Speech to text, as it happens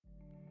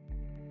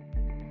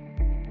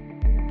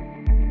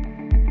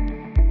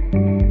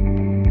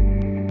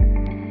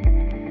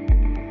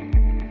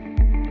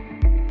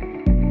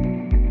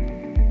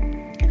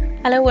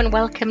Hello and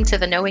welcome to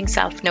the Knowing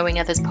Self, Knowing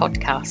Others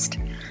podcast,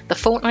 the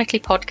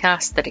fortnightly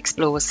podcast that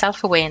explores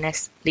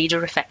self-awareness,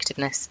 leader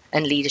effectiveness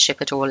and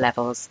leadership at all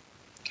levels.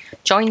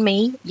 Join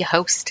me, your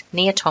host,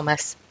 Nia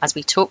Thomas, as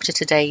we talk to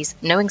today's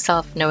Knowing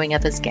Self, Knowing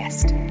Others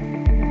guest.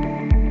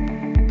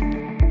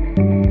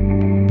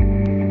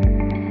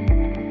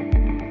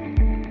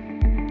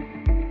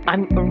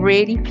 I'm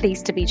really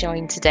pleased to be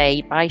joined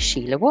today by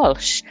Sile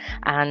Walsh,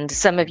 and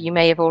some of you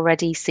may have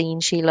already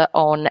seen Sile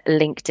on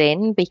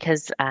LinkedIn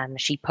because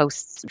she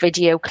posts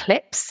video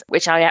clips,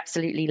 which I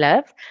absolutely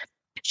love.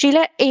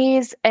 Sile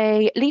is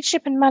a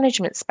leadership and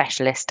management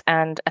specialist,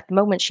 and at the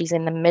moment she's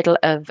in the middle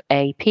of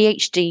a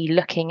PhD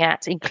looking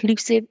at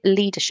inclusive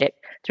leadership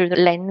through the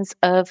lens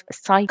of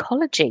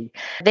psychology.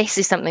 This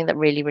is something that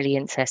really, really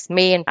interests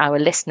me and our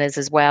listeners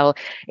as well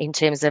in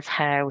terms of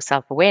how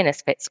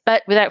self-awareness fits.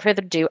 But without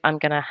further ado, I'm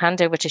going to hand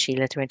over to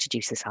Sile to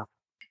introduce herself.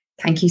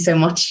 Thank you so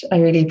much. I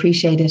really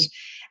appreciate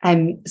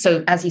it.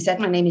 So as you said,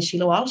 my name is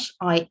Sile Walsh.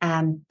 I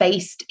am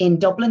based in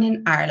Dublin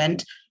in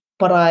Ireland,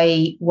 but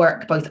I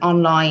work both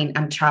online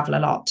and travel a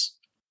lot,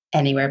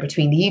 anywhere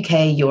between the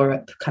UK,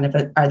 Europe, kind of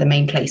are the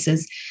main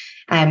places.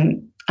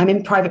 I'm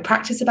in private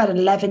practice about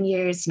 11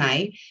 years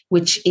now,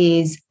 which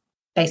is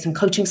based on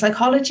coaching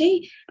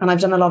psychology. And I've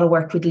done a lot of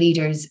work with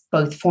leaders,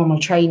 both formal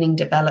training,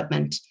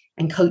 development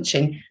and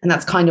coaching. And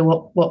that's kind of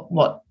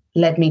what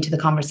led me to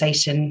this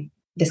conversation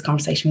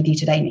with you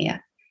today,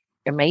 Nia.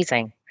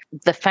 Amazing.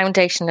 The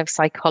foundation of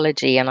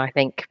psychology. And I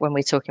think when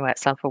we're talking about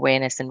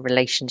self-awareness and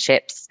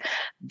relationships,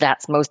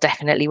 that's most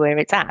definitely where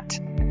it's at.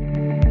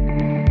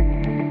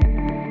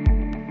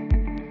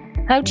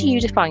 How do you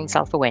define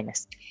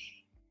self-awareness?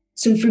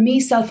 So for me,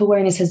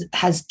 self-awareness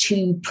has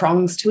two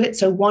prongs to it.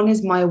 So one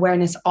is my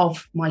awareness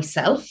of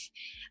myself,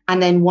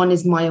 and then one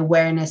is my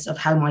awareness of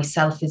how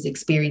myself is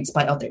experienced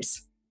by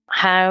others.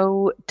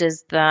 How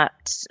does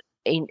that,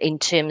 in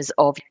terms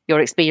of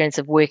your experience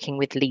of working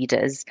with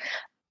leaders,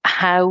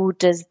 how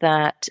does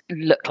that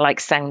look like,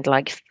 sound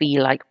like,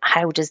 feel like?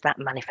 How does that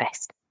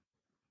manifest?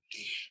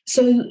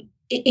 So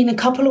in a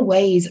couple of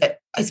ways,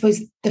 I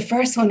suppose the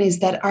first one is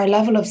that our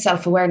level of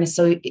self-awareness,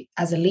 so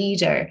as a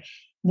leader,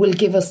 will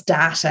give us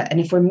data. And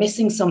if we're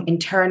missing some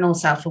internal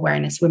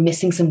self-awareness, we're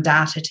missing some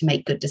data to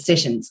make good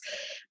decisions.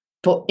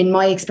 But in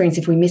my experience,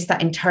 if we miss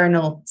that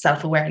internal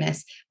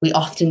self-awareness, we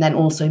often then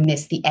also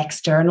miss the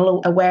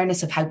external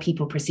awareness of how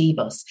people perceive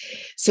us.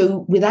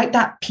 So without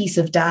that piece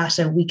of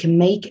data, we can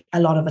make a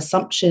lot of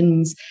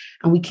assumptions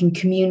and we can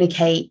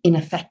communicate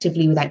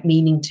ineffectively without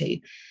meaning to.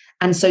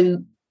 And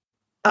so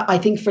I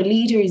think for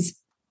leaders,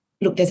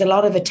 look, there's a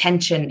lot of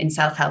attention in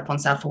self-help on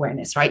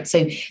self-awareness, right?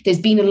 So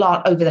there's been a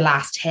lot over the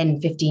last 10,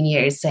 15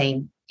 years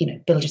saying,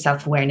 build your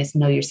self-awareness,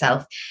 know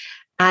yourself.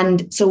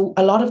 And so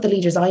a lot of the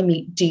leaders I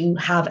meet do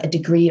have a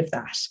degree of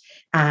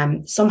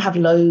that. Some have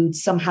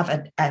loads, some have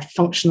a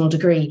functional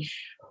degree.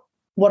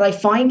 What I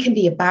find can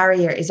be a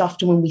barrier is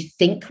often when we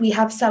think we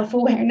have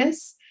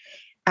self-awareness.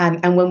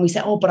 And when we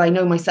say, but I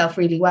know myself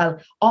really well,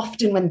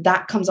 often when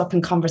that comes up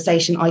in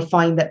conversation, I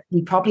find that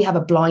we probably have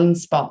a blind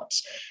spot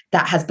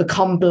that has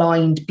become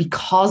blind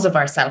because of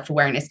our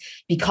self-awareness,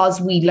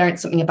 because we learned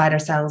something about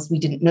ourselves we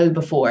didn't know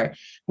before.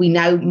 We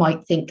now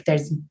might think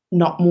there's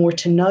not more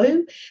to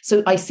know.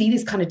 So I see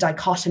this kind of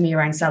dichotomy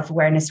around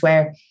self-awareness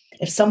where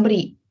if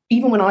somebody,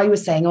 even when I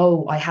was saying,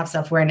 I have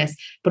self-awareness,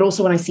 but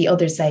also when I see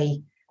others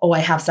say, I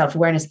have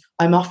self-awareness,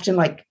 I'm often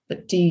like,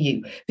 but do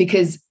you?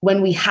 Because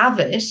when we have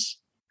it,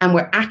 and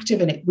we're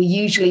active in it, we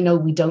usually know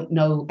we don't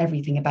know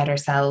everything about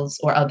ourselves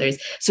or others.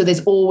 So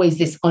there's always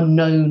this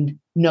unknown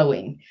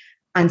knowing.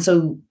 And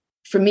so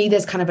for me,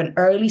 there's kind of an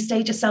early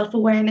stage of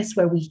self-awareness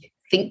where we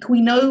think we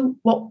know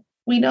what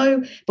we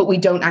know, but we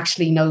don't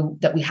actually know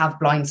that we have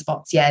blind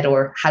spots yet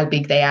or how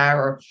big they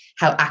are or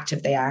how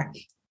active they are.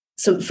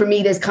 So for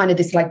me, there's kind of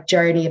this like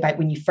journey about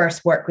when you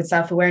first work with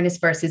self-awareness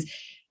versus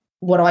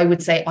what I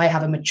would say I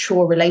have a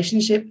mature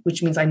relationship,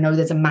 which means I know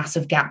there's a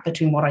massive gap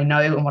between what I know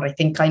and what I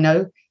think I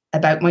know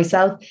about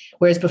myself.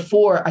 Whereas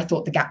before I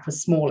thought the gap was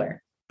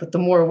smaller, but the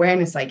more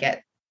awareness I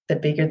get, the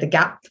bigger the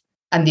gap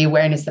and the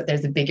awareness that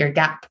there's a bigger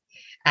gap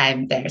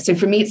there. So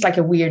for me, it's like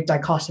a weird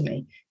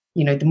dichotomy.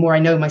 The more I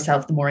know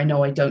myself, the more I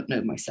know I don't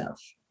know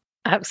myself.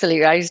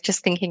 Absolutely. I was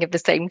just thinking of the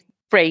same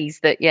phrase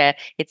that,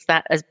 it's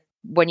that as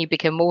when you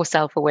become more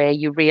self-aware,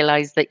 you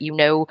realize that you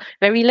know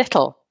very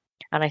little.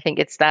 And I think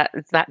it's that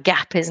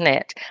gap, isn't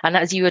it? And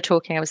as you were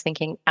talking, I was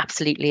thinking,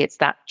 absolutely, it's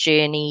that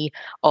journey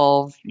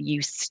of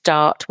you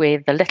start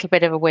with a little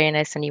bit of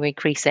awareness and you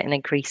increase it and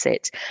increase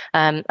it.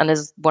 And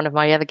as one of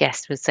my other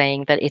guests was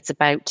saying, that it's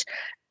about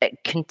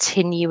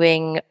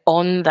continuing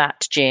on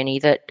that journey,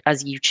 that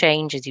as you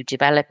change, as you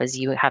develop, as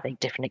you have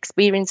different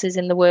experiences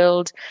in the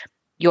world,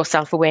 your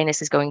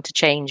self-awareness is going to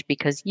change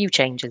because you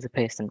change as a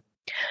person.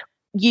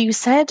 You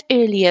said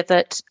earlier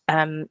that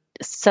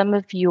some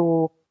of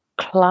your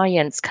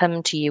clients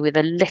come to you with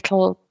a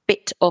little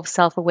bit of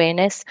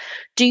self-awareness.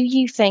 Do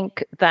you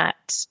think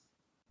that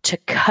to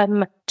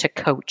come to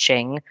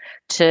coaching,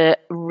 to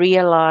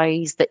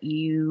realize that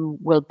you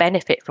will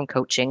benefit from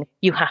coaching,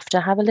 you have to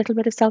have a little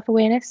bit of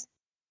self-awareness?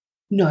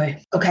 No.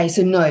 Okay,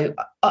 so no.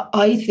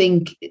 I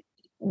think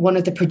one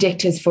of the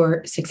predictors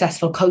for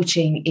successful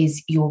coaching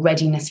is your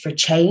readiness for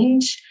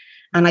change.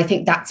 And I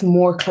think that's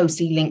more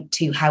closely linked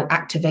to how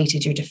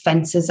activated your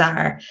defenses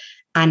are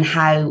and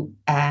how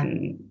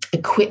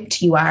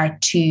equipped you are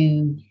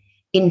to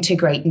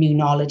integrate new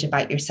knowledge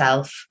about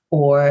yourself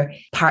or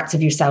parts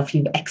of yourself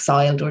you've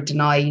exiled or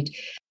denied.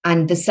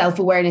 And the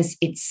self-awareness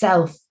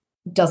itself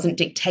doesn't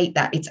dictate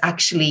that. It's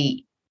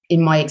actually,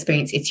 in my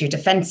experience, it's your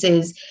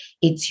defenses,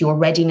 it's your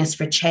readiness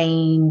for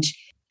change,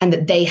 and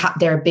that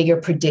they're a bigger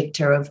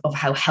predictor of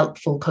how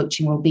helpful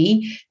coaching will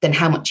be than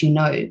how much you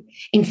know.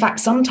 In fact,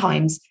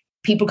 sometimes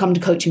people come to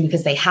coaching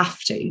because they have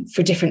to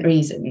for different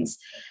reasons,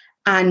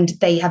 and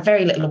they have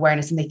very little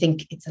awareness and they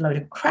think it's a load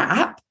of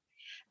crap.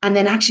 And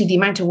then actually the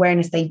amount of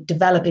awareness they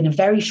develop in a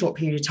very short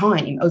period of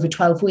time, over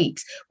 12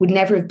 weeks, would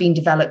never have been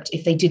developed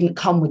if they didn't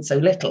come with so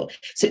little.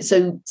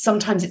 So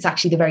sometimes it's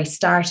actually the very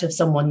start of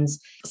someone's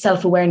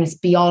self-awareness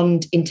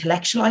beyond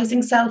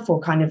intellectualizing self or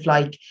kind of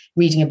like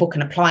reading a book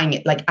and applying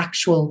it, like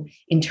actual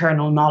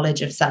internal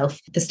knowledge of self.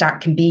 The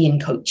start can be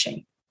in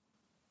coaching.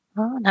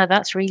 Oh, now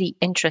that's really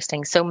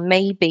interesting. So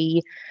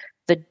maybe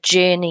the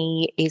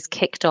journey is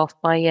kicked off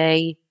by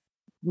a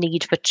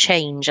need for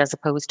change as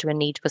opposed to a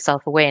need for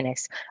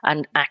self-awareness,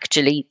 and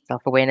actually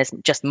self-awareness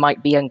just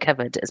might be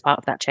uncovered as part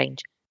of that change.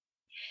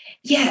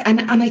 Yeah,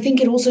 and I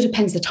think it also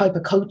depends the type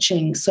of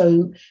coaching.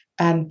 So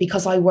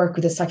because I work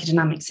with a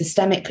psychodynamic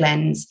systemic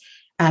lens,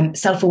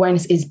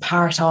 self-awareness is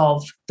part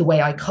of the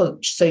way I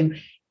coach. So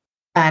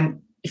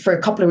for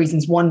a couple of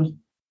reasons. One,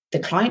 the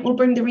client will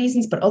bring the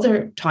reasons, but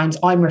other times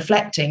I'm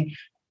reflecting,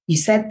 you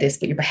said this,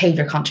 but your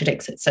behavior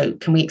contradicts it. So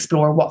can we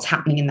explore what's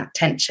happening in that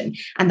tension?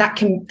 And that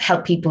can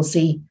help people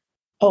see,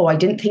 oh, I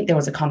didn't think there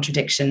was a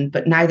contradiction,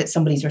 but now that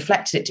somebody's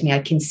reflected it to me, I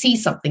can see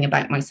something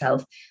about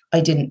myself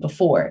I didn't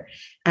before.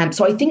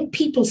 So I think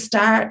people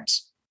start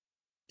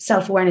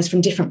self-awareness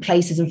from different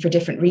places and for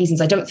different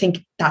reasons. I don't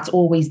think that's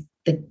always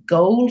the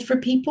goal for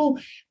people,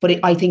 but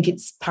I think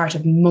it's part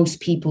of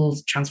most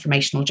people's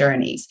transformational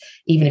journeys,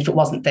 even if it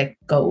wasn't the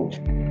goal.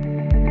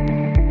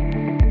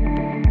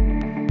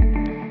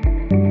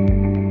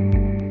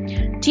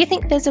 Do you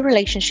think there's a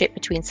relationship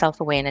between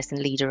self-awareness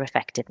and leader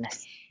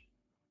effectiveness?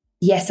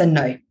 Yes and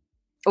no.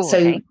 Oh,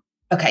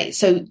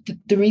 So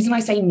the reason I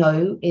say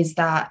no is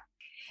that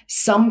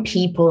some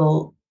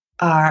people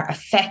are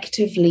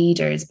effective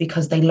leaders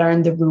because they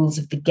learn the rules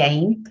of the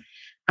game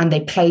and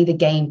they play the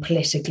game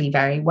politically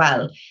very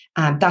well.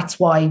 That's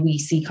why we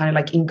see kind of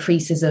like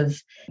increases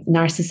of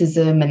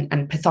narcissism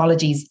and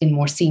pathologies in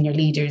more senior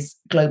leaders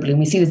globally. And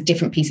we see there's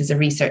different pieces of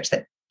research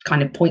that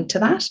kind of point to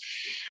that.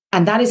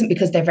 And that isn't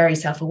because they're very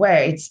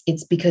self-aware.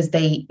 It's because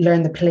they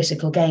learn the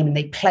political game and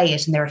they play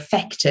it and they're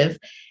effective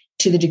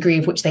to the degree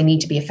of which they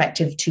need to be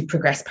effective to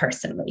progress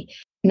personally.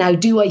 Now,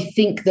 do I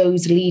think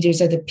those leaders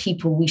are the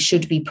people we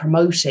should be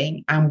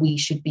promoting and we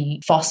should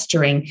be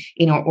fostering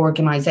in our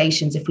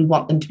organizations if we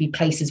want them to be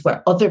places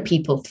where other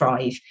people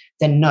thrive?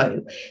 Then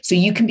no. So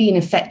you can be an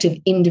effective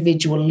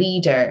individual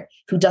leader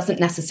who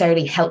doesn't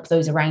necessarily help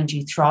those around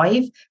you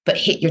thrive, but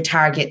hit your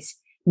targets,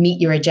 meet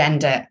your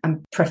agenda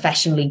and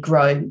professionally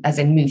grow, as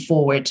in move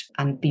forward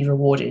and be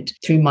rewarded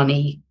through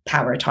money,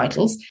 power,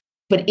 titles.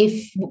 But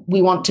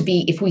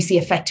if we see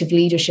effective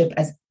leadership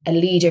as a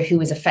leader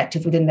who is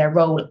effective within their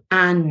role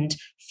and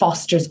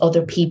fosters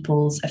other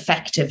people's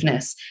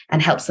effectiveness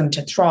and helps them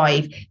to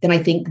thrive, then I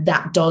think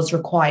that does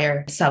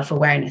require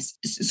self-awareness.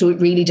 So it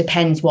really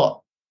depends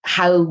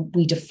how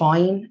we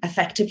define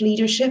effective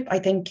leadership, I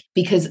think,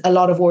 because a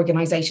lot of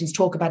organizations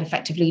talk about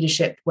effective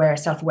leadership where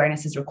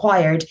self-awareness is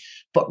required,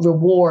 but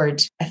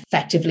reward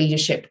effective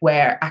leadership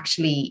where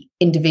actually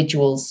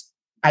individuals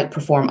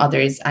outperform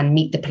others and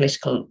meet the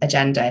political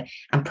agenda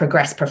and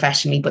progress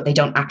professionally, but they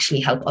don't actually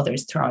help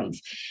others thrive.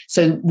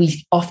 So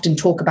we often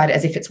talk about it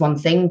as if it's one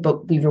thing,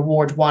 but we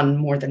reward one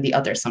more than the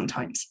other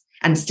sometimes.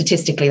 And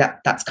statistically,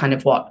 that's kind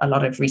of what a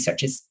lot of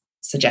research is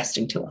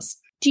suggesting to us.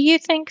 Do you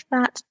think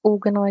that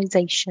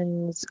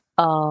organizations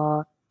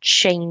are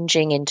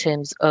changing in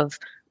terms of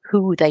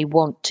who they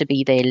want to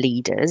be their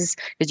leaders?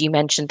 Because you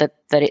mentioned that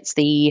it's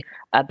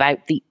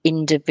about the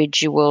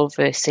individual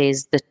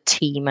versus the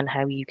team and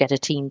how you get a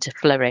team to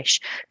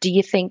flourish. Do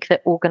you think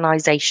that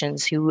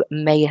organizations who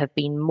may have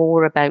been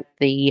more about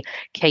the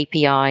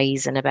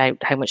KPIs and about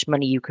how much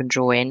money you can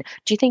draw in,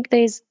 do you think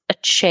there's a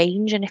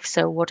change? And if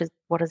so, what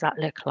does that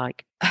look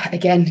like?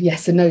 Again,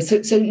 yes and no.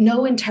 So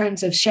no, in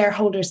terms of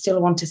shareholders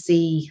still want to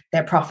see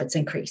their profits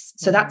increase.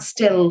 So that's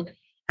still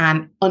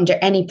under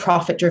any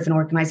profit-driven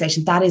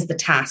organization, that is the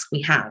task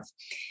we have.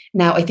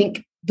 Now, I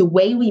think the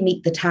way we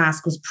meet the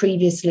task was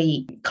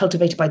previously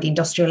cultivated by the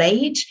industrial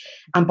age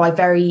and by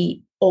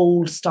very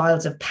old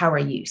styles of power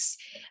use.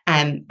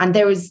 And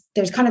there's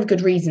kind of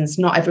good reasons.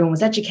 Not everyone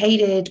was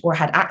educated or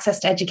had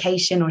access to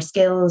education or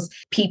skills.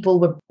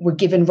 People were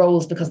given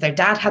roles because their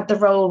dad had the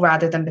role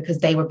rather than because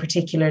they were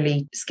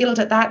particularly skilled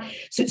at that.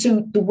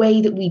 So the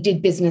way that we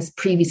did business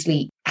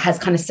previously has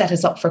kind of set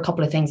us up for a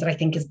couple of things that I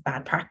think is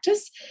bad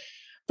practice.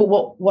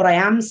 But what I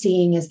am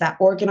seeing is that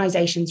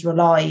organizations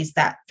realize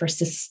that for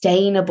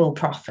sustainable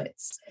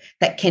profits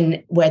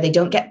where they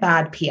don't get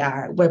bad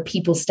PR, where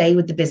people stay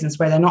with the business,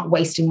 where they're not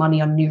wasting money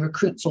on new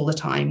recruits all the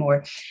time,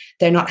 or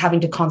they're not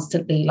having to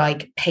constantly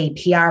pay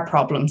PR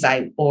problems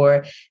out,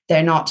 or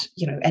they're not,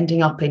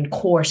 ending up in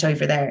court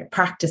over their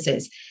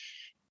practices.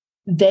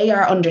 They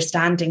are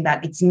understanding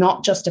that it's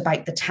not just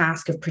about the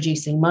task of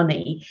producing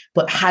money,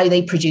 but how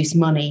they produce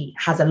money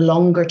has a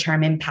longer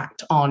term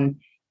impact on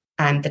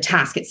the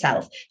task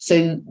itself.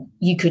 So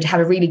you could have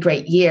a really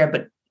great year,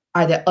 but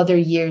are there other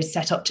years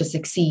set up to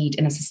succeed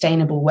in a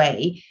sustainable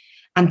way?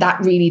 And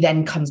that really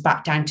then comes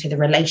back down to the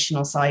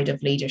relational side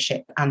of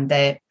leadership and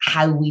the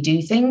how we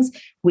do things,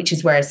 which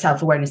is where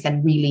self-awareness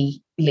then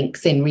really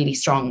links in really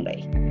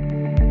strongly.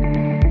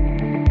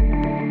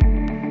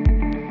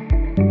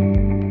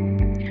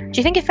 Do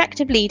you think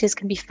effective leaders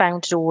can be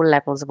found at all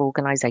levels of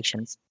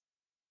organizations?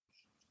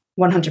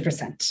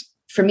 100%.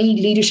 For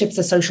me, leadership's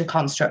a social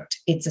construct.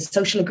 It's a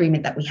social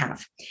agreement that we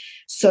have.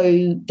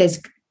 So there's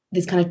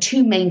kind of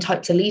two main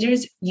types of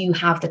leaders. You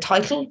have the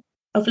title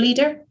of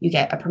leader, you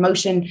get a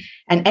promotion,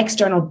 an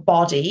external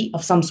body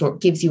of some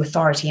sort gives you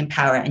authority and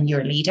power, and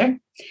you're a leader.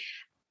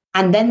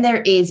 And then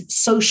there is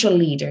social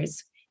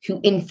leaders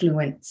who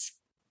influence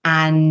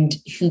and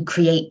who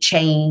create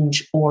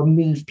change or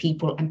move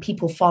people, and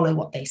people follow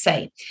what they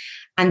say.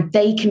 And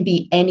they can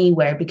be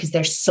anywhere because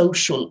they're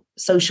social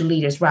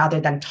leaders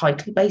rather than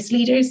title-based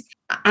leaders.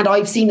 And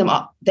I've seen them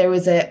up. There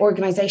was an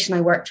organization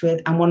I worked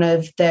with, and one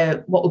of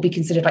what would be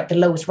considered the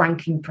lowest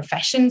ranking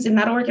professions in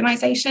that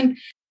organization,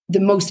 the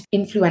most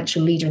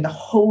influential leader in the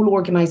whole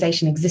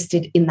organization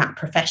existed in that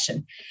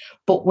profession.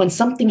 But when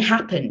something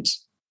happened,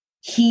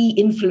 he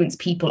influenced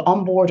people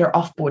on board or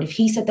off board. If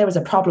he said there was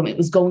a problem, it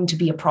was going to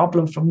be a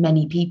problem for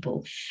many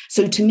people.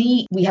 So to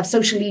me, we have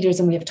social leaders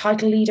and we have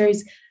title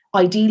leaders.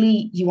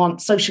 Ideally, you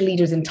want social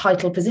leaders in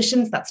title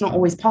positions. That's not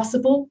always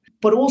possible.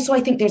 But also,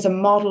 I think there's a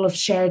model of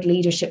shared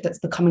leadership that's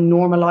becoming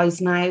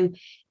normalized now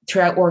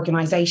throughout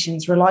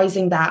organizations,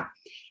 realizing that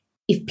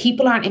if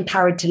people aren't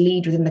empowered to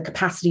lead within the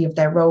capacity of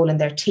their role and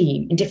their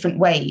team in different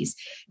ways,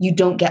 you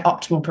don't get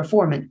optimal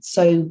performance.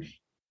 So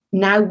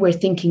now we're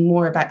thinking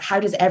more about how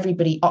does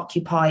everybody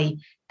occupy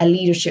a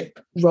leadership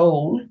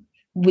role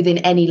within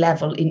any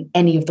level in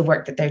any of the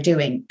work that they're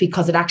doing,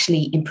 because it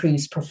actually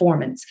improves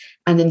performance,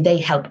 and then they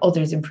help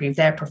others improve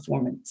their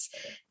performance.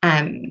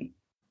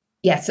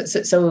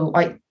 So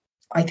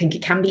I think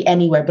it can be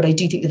anywhere, but I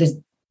do think that there's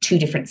two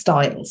different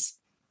styles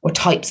or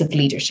types of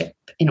leadership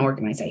in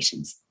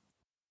organizations.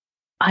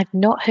 I've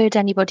not heard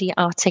anybody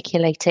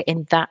articulate it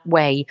in that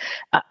way.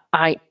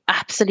 I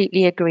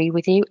absolutely agree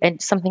with you. And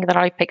something that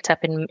I picked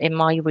up in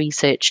my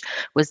research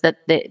was that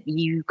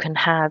you can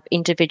have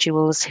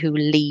individuals who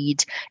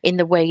lead in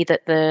the way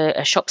that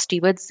the shop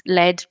stewards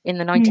led in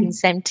the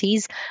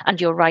 1970s.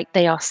 And you're right,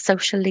 they are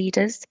social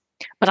leaders.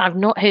 But I've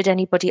not heard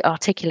anybody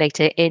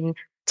articulate it in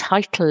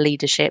title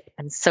leadership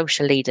and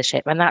social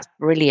leadership, and that's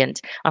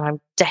brilliant, and I'm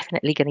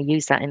definitely going to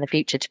use that in the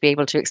future to be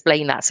able to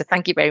explain that. So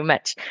thank you very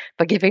much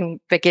for giving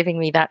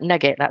me that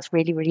nugget. That's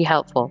really, really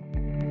helpful.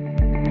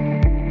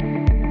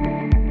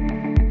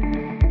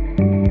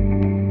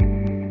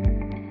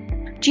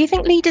 Do you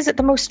think leaders at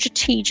the most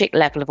strategic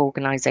level of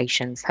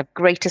organizations have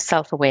greater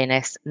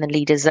self-awareness than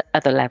leaders at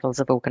other levels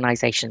of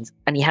organizations?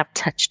 And you have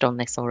touched on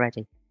this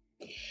already.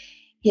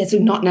 Yeah, so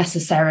not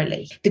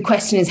necessarily. The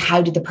question is,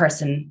 how did the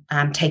person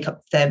take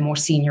up the more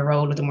senior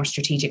role or the more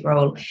strategic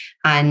role?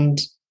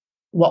 And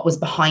what was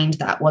behind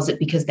that? Was it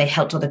because they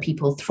helped other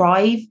people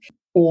thrive?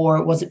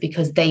 Or was it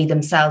because they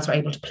themselves were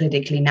able to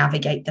politically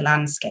navigate the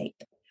landscape?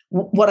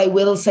 What I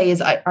will say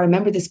is I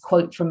remember this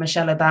quote from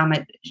Michelle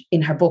Obama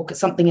in her book,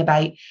 something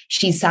about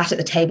she sat at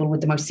the table with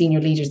the most senior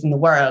leaders in the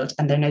world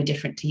and they're no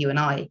different to you and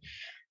I.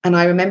 And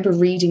I remember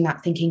reading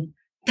that thinking,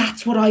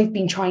 that's what I've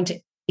been trying to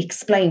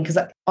explain, because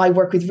I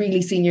work with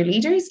really senior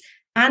leaders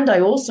and I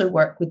also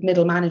work with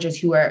middle managers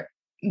who are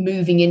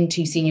moving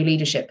into senior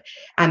leadership.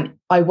 And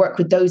I work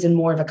with those in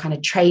more of a kind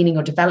of training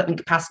or development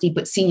capacity,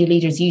 but senior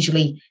leaders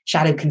usually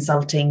shadow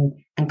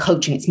consulting and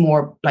coaching. It's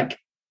more like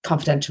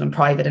confidential and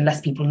private and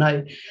less people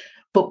know.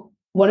 But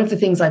one of the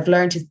things I've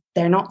learned is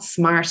they're not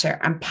smarter.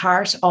 And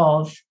part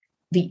of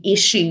the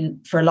issue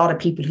for a lot of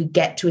people who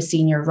get to a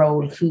senior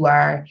role who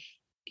have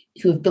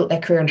built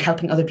their career and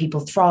helping other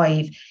people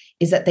thrive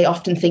is that they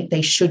often think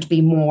they should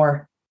be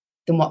more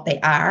than what they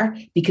are,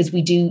 because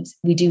we do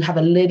have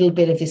a little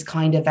bit of this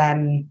kind of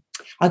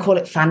I call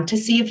it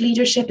fantasy of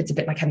leadership. It's a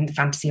bit like having the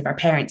fantasy of our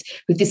parents,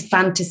 with this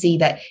fantasy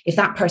that if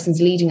that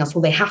person's leading us,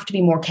 well, they have to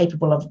be more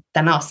capable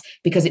than us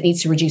because it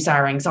needs to reduce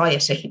our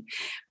anxiety.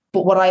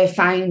 But what I have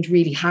found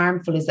really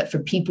harmful is that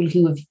for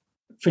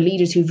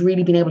leaders who've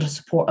really been able to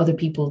support other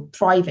people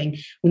thriving,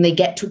 when they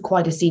get to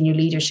quite a senior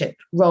leadership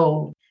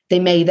role, they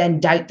may then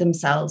doubt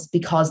themselves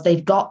because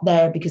they've got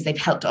there because they've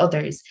helped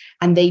others.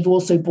 And they've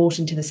also bought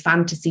into this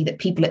fantasy that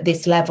people at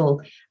this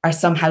level are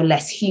somehow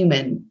less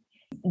human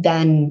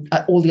than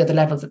all the other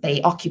levels that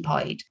they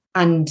occupied.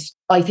 And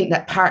I think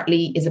that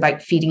partly is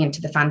about feeding into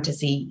the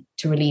fantasy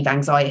to relieve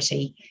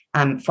anxiety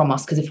from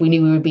us. Because if we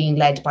knew we were being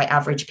led by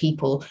average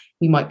people,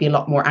 we might be a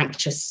lot more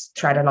anxious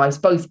throughout our lives,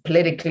 both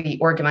politically,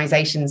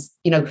 organizations.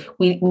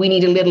 We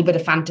need a little bit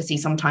of fantasy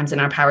sometimes in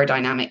our power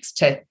dynamics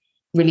to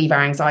relieve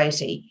our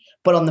anxiety.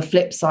 But on the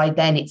flip side,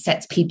 then it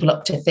sets people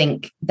up to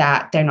think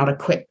that they're not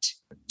equipped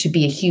to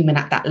be a human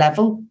at that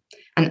level.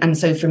 And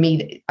so for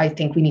me, I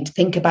think we need to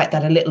think about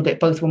that a little bit,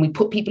 both when we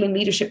put people in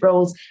leadership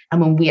roles and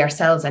when we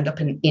ourselves end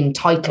up in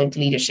entitled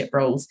leadership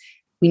roles.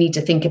 We need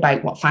to think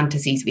about what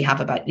fantasies we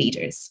have about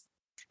leaders.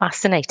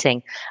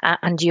 Fascinating.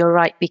 And you're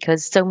right,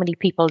 because so many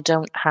people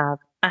don't have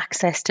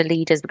access to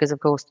leaders because, of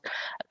course,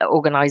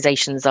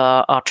 organizations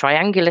are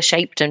triangular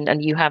shaped,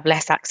 and you have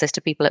less access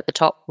to people at the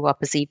top who are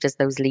perceived as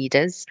those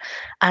leaders.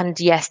 And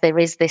yes, there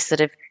is this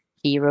sort of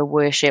hero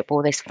worship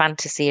or this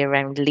fantasy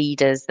around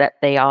leaders that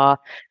they are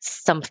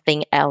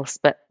something else.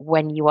 But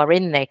when you are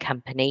in their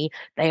company,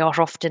 they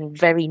are often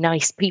very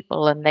nice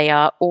people and they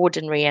are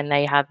ordinary and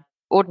they have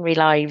ordinary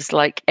lives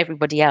like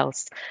everybody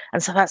else.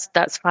 And so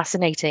that's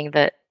fascinating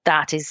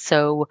that is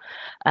so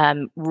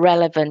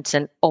relevant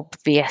and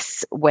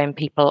obvious when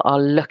people are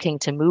looking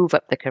to move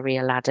up the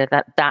career ladder,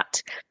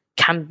 that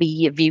can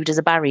be viewed as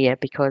a barrier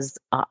because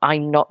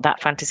I'm not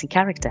that fantasy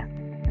character.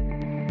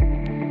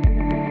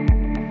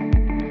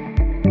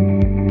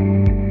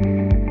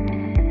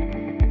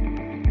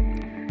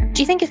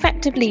 Do you think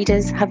effective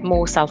leaders have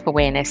more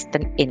self-awareness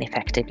than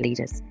ineffective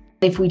leaders?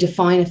 If we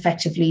define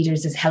effective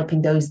leaders as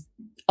helping those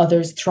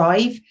others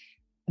thrive,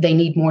 they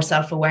need more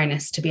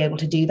self-awareness to be able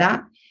to do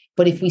that.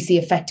 But if we see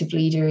effective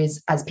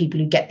leaders as people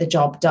who get the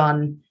job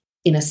done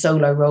in a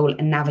solo role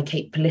and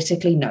navigate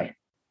politically, no.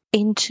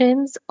 In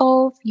terms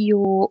of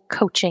your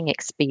coaching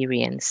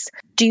experience,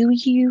 do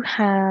you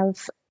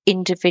have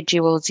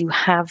individuals who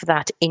have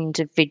that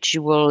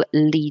individual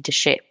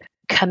leadership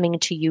coming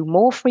to you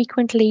more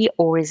frequently,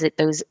 or is it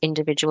those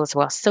individuals who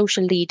are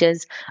social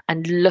leaders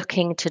and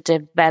looking to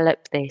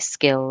develop their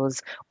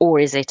skills, or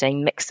is it a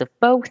mix of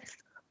both?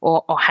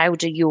 Or how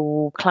do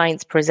your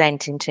clients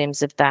present in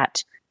terms of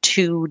that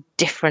two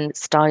different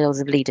styles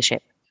of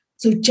leadership?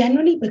 So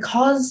generally,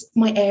 because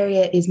my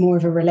area is more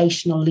of a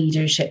relational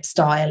leadership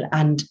style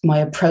and my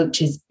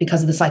approach is,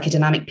 because of the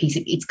psychodynamic piece,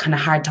 it's kind of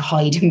hard to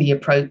hide in the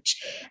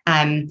approach.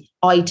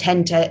 I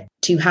tend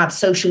to have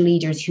social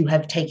leaders who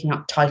have taken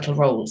up title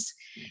roles.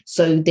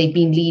 So they've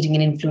been leading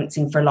and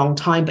influencing for a long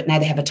time, but now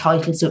they have a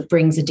title. So it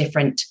brings a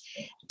different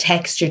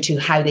texture to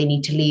how they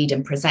need to lead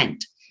and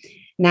present.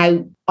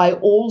 Now, I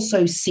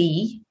also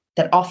see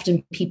that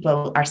often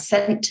people are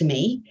sent to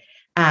me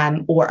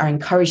or are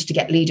encouraged to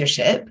get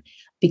leadership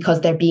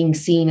because they're being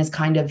seen as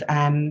kind of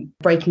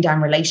breaking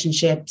down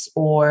relationships,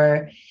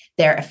 or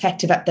they're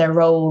effective at their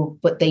role,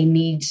 but they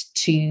need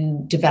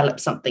to develop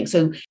something.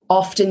 So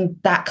often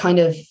that kind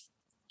of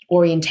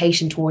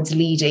orientation towards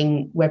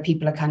leading, where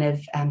people are kind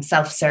of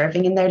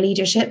self-serving in their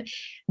leadership,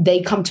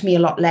 they come to me a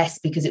lot less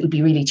because it would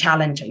be really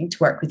challenging to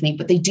work with me.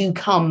 But they do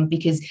come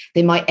because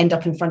they might end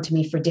up in front of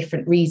me for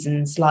different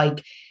reasons,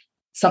 like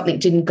something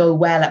didn't go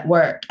well at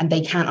work and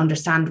they can't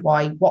understand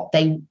why what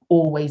they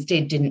always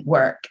did didn't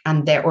work,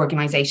 and their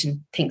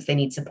organization thinks they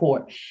need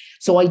support.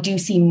 So I do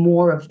see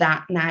more of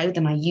that now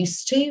than I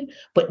used to.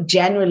 But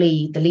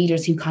generally, the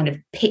leaders who kind of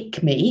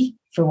pick me,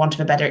 for want of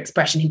a better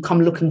expression, who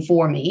come looking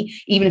for me,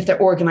 even if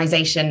their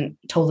organization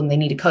told them they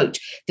need a coach,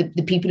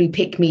 the people who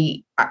pick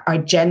me are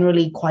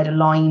generally quite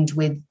aligned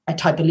with a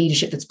type of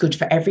leadership that's good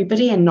for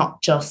everybody and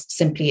not just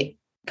simply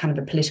kind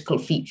of a political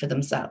feat for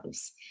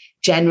themselves.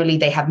 Generally,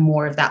 they have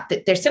more of that.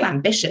 They're still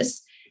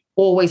ambitious,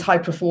 always high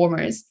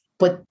performers,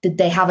 but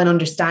they have an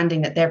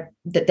understanding that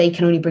they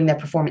can only bring their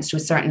performance to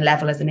a certain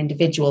level as an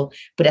individual,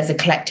 but as a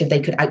collective, they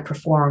could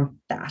outperform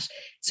that.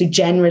 So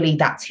generally,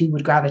 that's who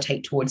would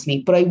gravitate towards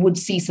me. But I would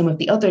see some of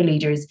the other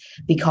leaders,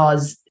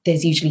 because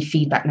there's usually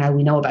feedback now.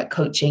 We know about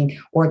coaching.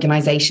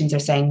 Organizations are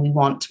saying we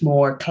want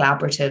more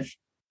collaborative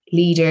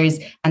leaders.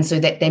 And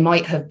so that they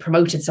might have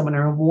promoted someone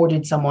or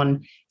awarded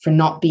someone for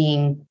not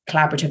being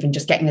collaborative and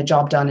just getting the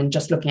job done and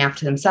just looking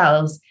after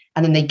themselves.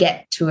 And then they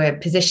get to a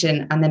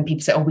position and then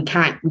people say, oh, we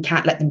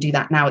can't let them do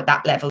that now at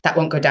that level. That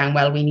won't go down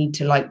well. We need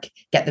to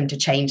get them to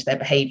change their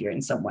behavior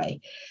in some way.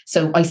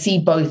 So I see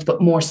both,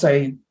 but more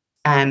so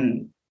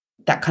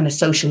that kind of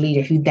social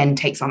leader who then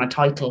takes on a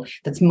title.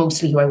 That's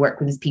mostly who I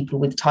work with, is people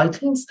with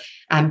titles.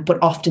 But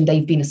often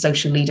they've been a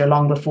social leader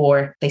long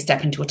before they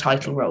step into a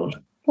title role.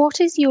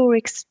 What is your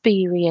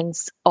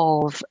experience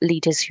of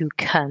leaders who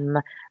come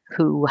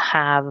who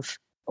have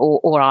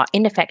or are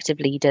ineffective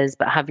leaders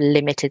but have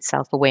limited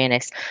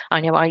self-awareness? I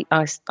know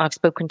I've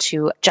spoken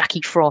to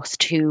Jackie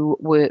Frost, who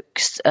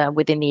works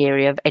within the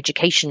area of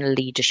educational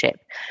leadership,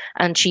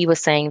 and she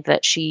was saying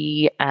that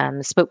she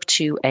spoke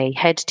to a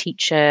head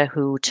teacher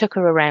who took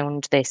her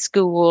around their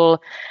school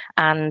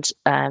and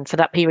for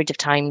that period of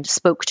time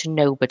spoke to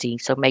nobody,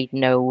 so made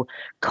no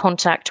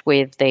contact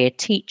with their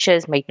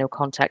teachers, made no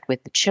contact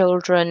with the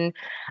children,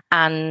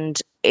 and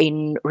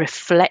in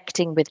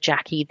reflecting with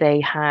Jackie,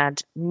 they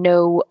had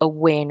no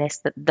awareness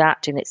that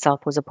that in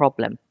itself was a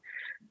problem.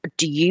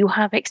 Do you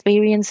have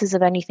experiences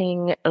of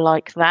anything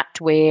like that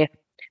where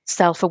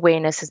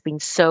self-awareness has been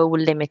so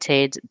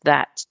limited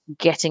that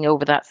getting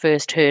over that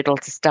first hurdle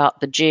to start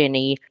the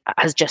journey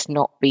has just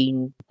not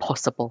been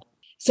possible?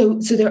 So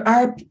there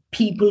are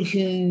people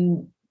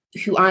who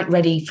aren't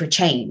ready for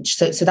change.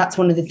 So that's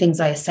one of the things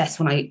I assess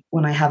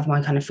when I have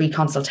my kind of free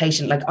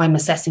consultation. Like, I'm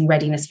assessing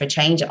readiness for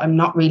change. I'm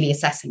not really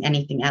assessing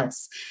anything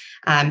else.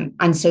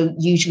 And so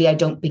usually I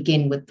don't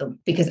begin with them,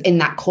 because in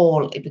that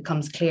call, it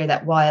becomes clear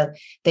that while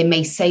they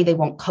may say they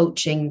want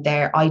coaching,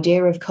 their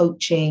idea of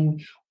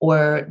coaching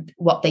or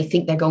what they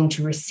think they're going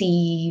to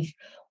receive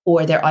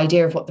or their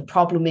idea of what the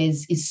problem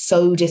is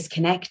so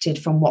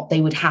disconnected from what they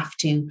would have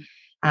to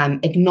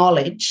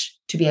acknowledge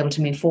to be able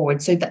to move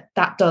forward. So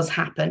that does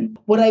happen.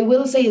 What I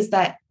will say is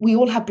that we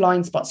all have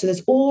blind spots.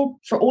 So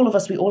for all of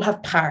us, we all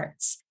have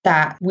parts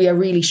that we are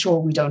really sure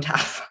we don't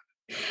have.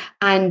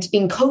 And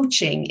in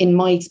coaching, in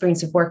my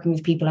experience of working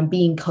with people and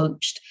being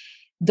coached,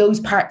 those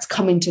parts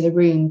come into the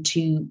room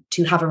to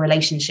have a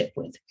relationship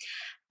with.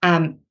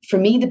 For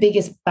me, the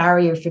biggest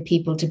barrier for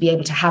people to be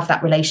able to have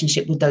that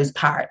relationship with those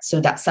parts, so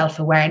that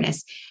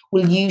self-awareness,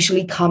 will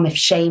usually come if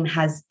shame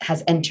has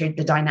entered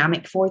the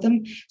dynamic for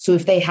them. So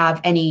if they have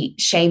any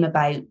shame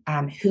about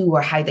who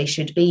or how they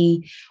should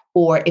be,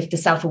 or if the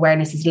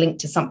self-awareness is linked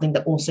to something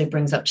that also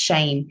brings up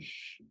shame,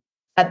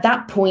 at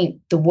that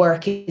point, the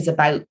work is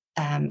about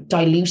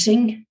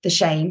diluting the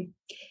shame,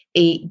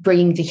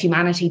 bringing the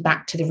humanity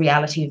back to the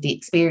reality of the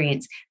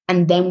experience,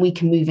 and then we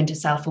can move into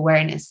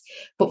self-awareness.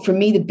 But for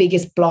me, the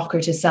biggest blocker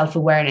to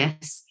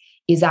self-awareness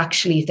is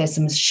actually if there's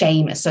some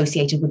shame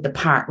associated with the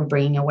part we're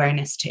bringing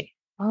awareness to.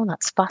 Oh,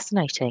 that's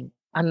fascinating.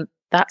 And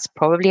that's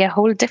probably a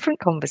whole different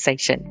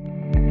conversation.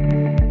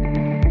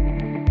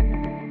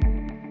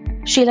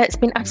 Sheila, it's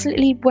been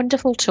absolutely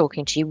wonderful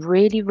talking to you.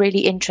 Really,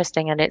 really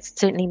interesting. And it's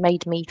certainly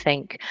made me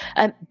think.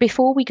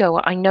 Before we go,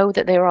 I know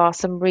that there are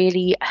some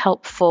really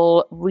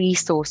helpful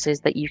resources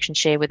that you can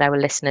share with our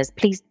listeners.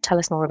 Please tell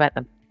us more about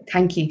them.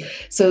 Thank you.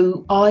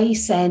 So I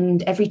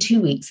send every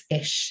 2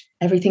 weeks-ish.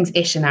 Everything's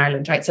ish in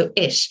Ireland, right? So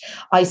ish.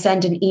 I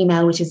send an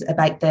email which is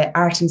about the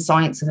art and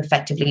science of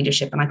effective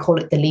leadership, and I call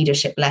it the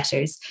leadership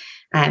letters.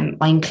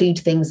 I include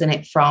things in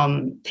it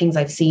from things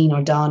I've seen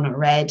or done or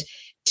read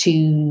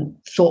to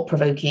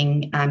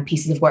thought-provoking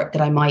pieces of work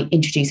that I might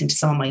introduce into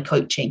some of my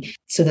coaching,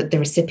 so that the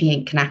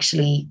recipient can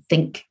actually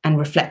think and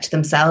reflect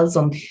themselves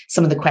on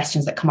some of the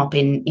questions that come up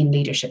in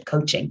leadership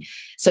coaching.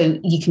 So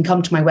you can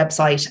come to my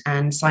website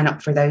and sign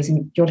up for those,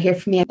 and you'll hear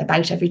from me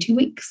about every 2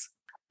 weeks.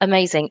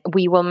 Amazing.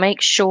 We will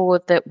make sure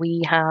that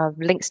we have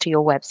links to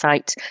your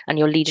website and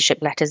your leadership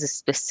letters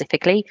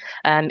specifically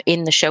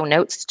in the show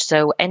notes.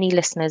 So any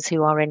listeners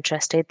who are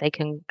interested, they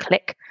can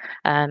click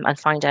and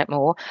find out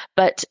more.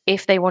 But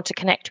if they want to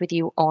connect with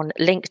you on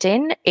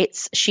LinkedIn,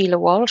 it's Sheila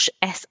Walsh,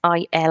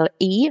 Sile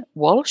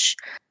Walsh.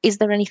 Is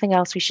there anything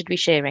else we should be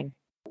sharing?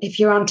 If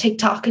you're on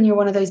TikTok and you're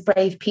one of those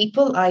brave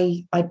people,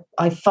 I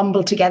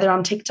fumble together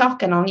on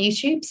TikTok and on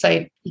YouTube,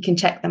 so you can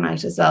check them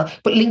out as well.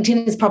 But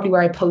LinkedIn is probably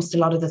where I post a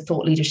lot of the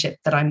thought leadership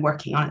that I'm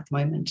working on at the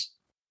moment.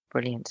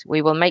 Brilliant.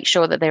 We will make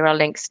sure that there are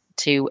links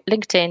to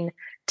LinkedIn,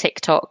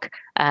 TikTok,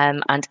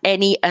 and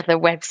any other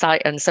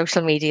website and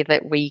social media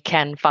that we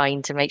can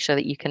find to make sure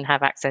that you can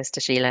have access to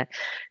Sheila.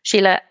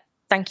 Sheila,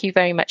 thank you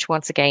very much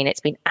once again. It's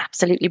been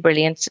absolutely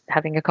brilliant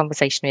having a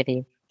conversation with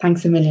you.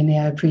 Thanks a million,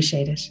 Nia. I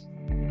appreciate it.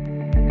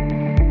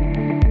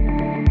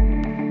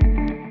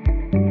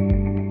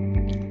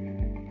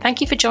 Thank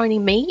you for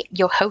joining me,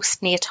 your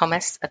host, Nia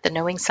Thomas, at the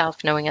Knowing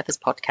Self, Knowing Others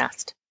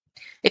podcast.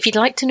 If you'd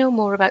like to know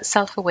more about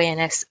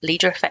self-awareness,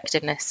 leader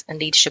effectiveness, and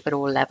leadership at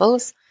all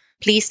levels,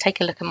 please take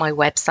a look at my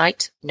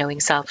website,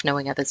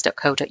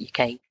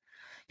 knowingselfknowingothers.co.uk.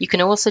 You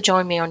can also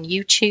join me on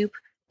YouTube,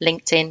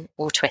 LinkedIn,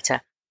 or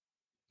Twitter.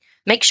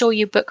 Make sure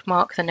you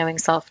bookmark the Knowing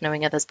Self,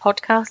 Knowing Others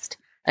podcast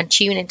and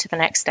tune into the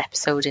next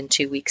episode in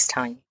 2 weeks'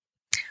 time.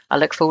 I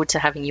look forward to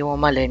having you on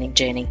my learning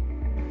journey.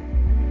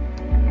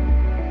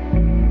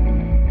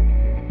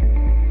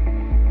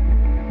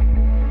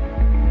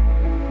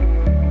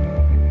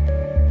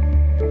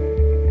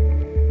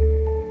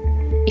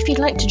 If you'd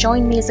like to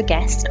join me as a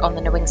guest on the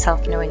Knowing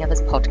Self, Knowing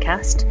Others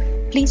podcast,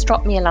 please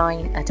drop me a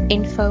line at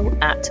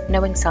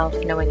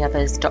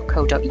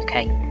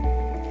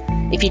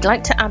info@knowingselfknowingothers.co.uk. If you'd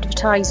like to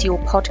advertise your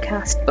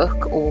podcast,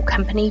 book, or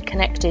company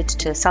connected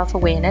to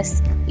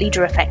self-awareness,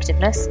 leader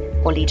effectiveness,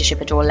 or leadership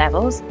at all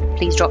levels,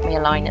 please drop me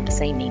a line at the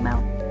same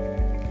email.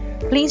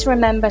 Please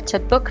remember to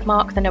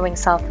bookmark the Knowing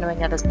Self,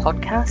 Knowing Others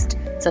podcast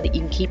so that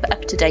you can keep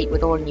up to date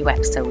with all new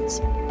episodes.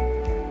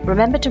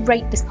 Remember to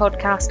rate this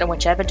podcast on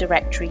whichever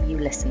directory you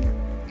listen.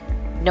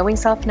 Knowing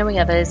Self, Knowing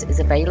Others is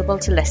available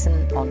to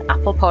listen on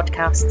Apple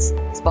Podcasts,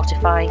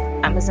 Spotify,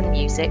 Amazon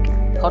Music,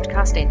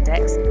 Podcast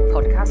Index,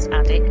 Podcast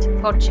Addict,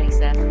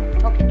 Podchaser,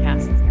 Pocket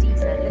Casts,